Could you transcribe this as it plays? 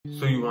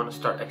So you want to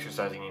start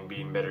exercising and be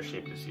in better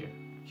shape this year.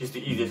 Here's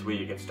the easiest way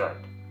you can start.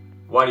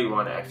 Why do you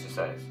want to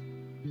exercise?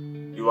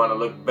 You want to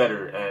look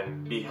better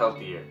and be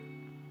healthier.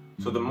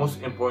 So the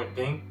most important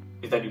thing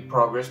is that you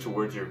progress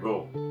towards your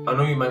goal. I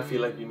know you might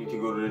feel like you need to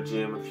go to the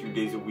gym a few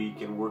days a week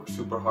and work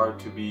super hard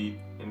to be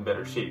in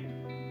better shape.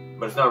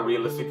 But it's not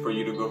realistic for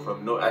you to go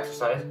from no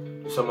exercise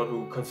to someone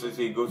who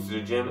consistently goes to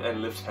the gym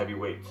and lifts heavy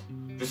weights.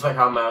 Just like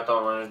how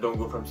marathon runners don't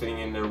go from sitting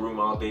in their room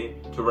all day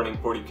to running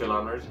 40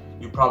 kilometers,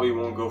 you probably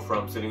won't go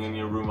from sitting in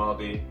your room all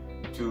day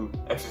to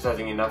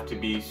exercising enough to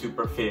be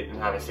super fit and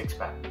have a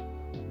six-pack.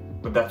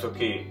 But that's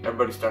okay,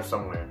 everybody starts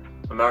somewhere.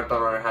 A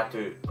marathon runner had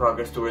to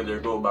progress toward their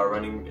goal by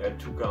running a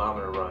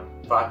 2-kilometer run,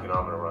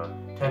 5-kilometer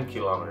run, 10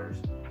 kilometers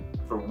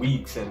for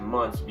weeks and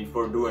months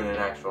before doing an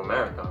actual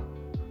marathon.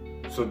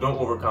 So don't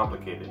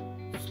overcomplicate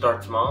it.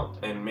 Start small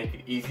and make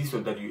it easy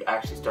so that you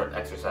actually start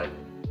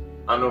exercising.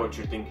 I know what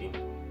you're thinking.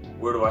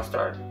 Where do I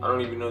start? I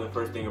don't even know the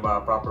first thing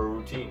about a proper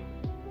routine.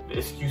 The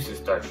excuses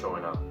start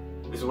showing up.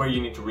 This is where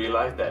you need to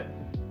realize that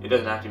it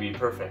doesn't have to be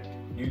perfect.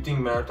 You think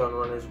marathon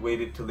runners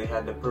waited till they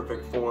had the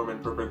perfect form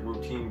and perfect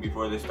routine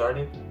before they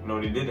started? No,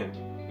 they didn't.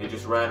 They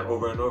just ran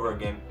over and over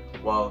again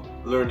while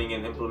learning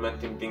and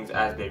implementing things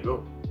as they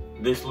go.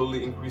 They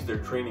slowly increased their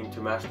training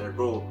to match their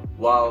goal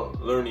while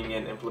learning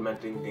and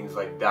implementing things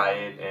like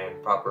diet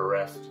and proper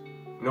rest.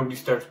 Nobody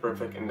starts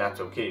perfect, and that's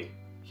okay.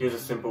 Here's a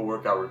simple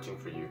workout routine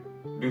for you.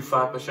 Do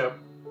 5 push-ups,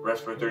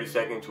 rest for 30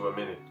 seconds to a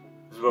minute.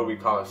 This is what we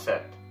call a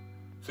set.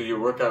 So your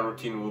workout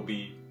routine will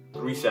be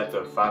 3 sets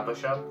of 5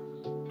 push-ups,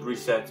 3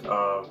 sets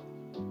of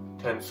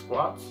 10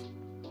 squats,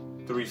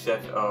 3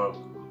 sets of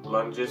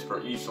lunges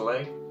for each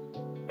leg,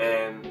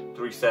 and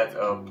 3 sets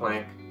of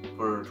plank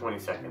for 20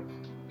 seconds.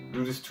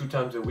 Do this 2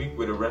 times a week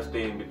with a rest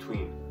day in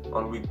between.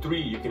 On week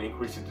 3, you can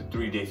increase it to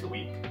 3 days a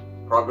week.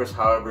 Progress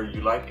however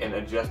you like and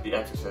adjust the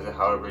exercise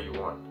however you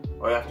want.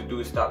 All you have to do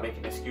is stop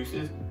making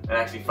excuses and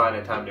actually find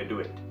a time to do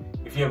it.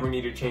 If you ever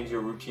need to change your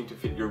routine to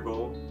fit your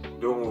goal,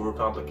 don't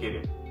overcomplicate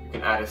it. You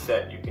can add a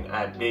set, you can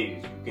add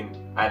days, you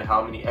can add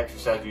how many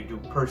exercises you do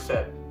per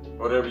set.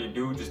 Whatever you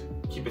do, just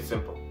keep it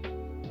simple.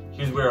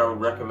 Here's where I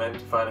would recommend to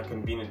find a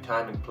convenient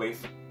time and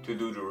place to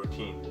do the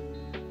routine.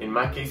 In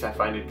my case, I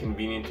find it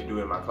convenient to do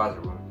it in my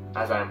closet room,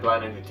 as I am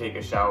planning to take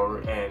a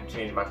shower and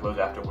change my clothes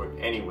after work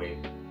anyway,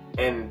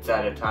 and it's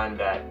at a time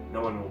that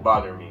no one will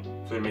bother me,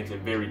 so it makes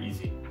it very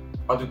easy.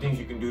 Other things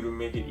you can do to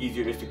make it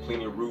easier is to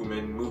clean your room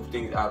and move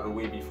things out of the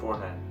way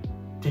beforehand.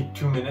 Take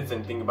 2 minutes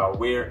and think about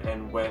where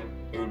and when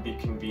it would be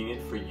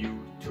convenient for you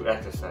to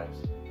exercise.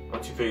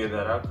 Once you figure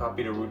that out,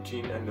 copy the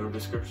routine and the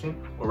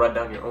description, or write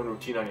down your own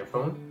routine on your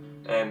phone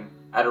and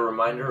add a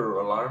reminder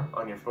or alarm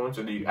on your phone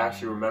so that you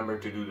actually remember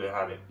to do the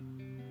habit.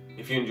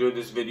 If you enjoyed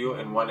this video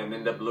and want an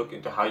in-depth look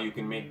into how you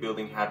can make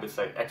building habits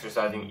like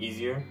exercising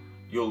easier,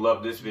 you'll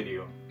love this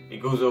video.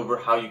 It goes over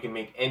how you can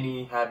make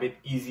any habit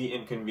easy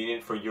and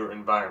convenient for your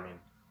environment.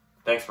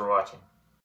 Thanks for watching.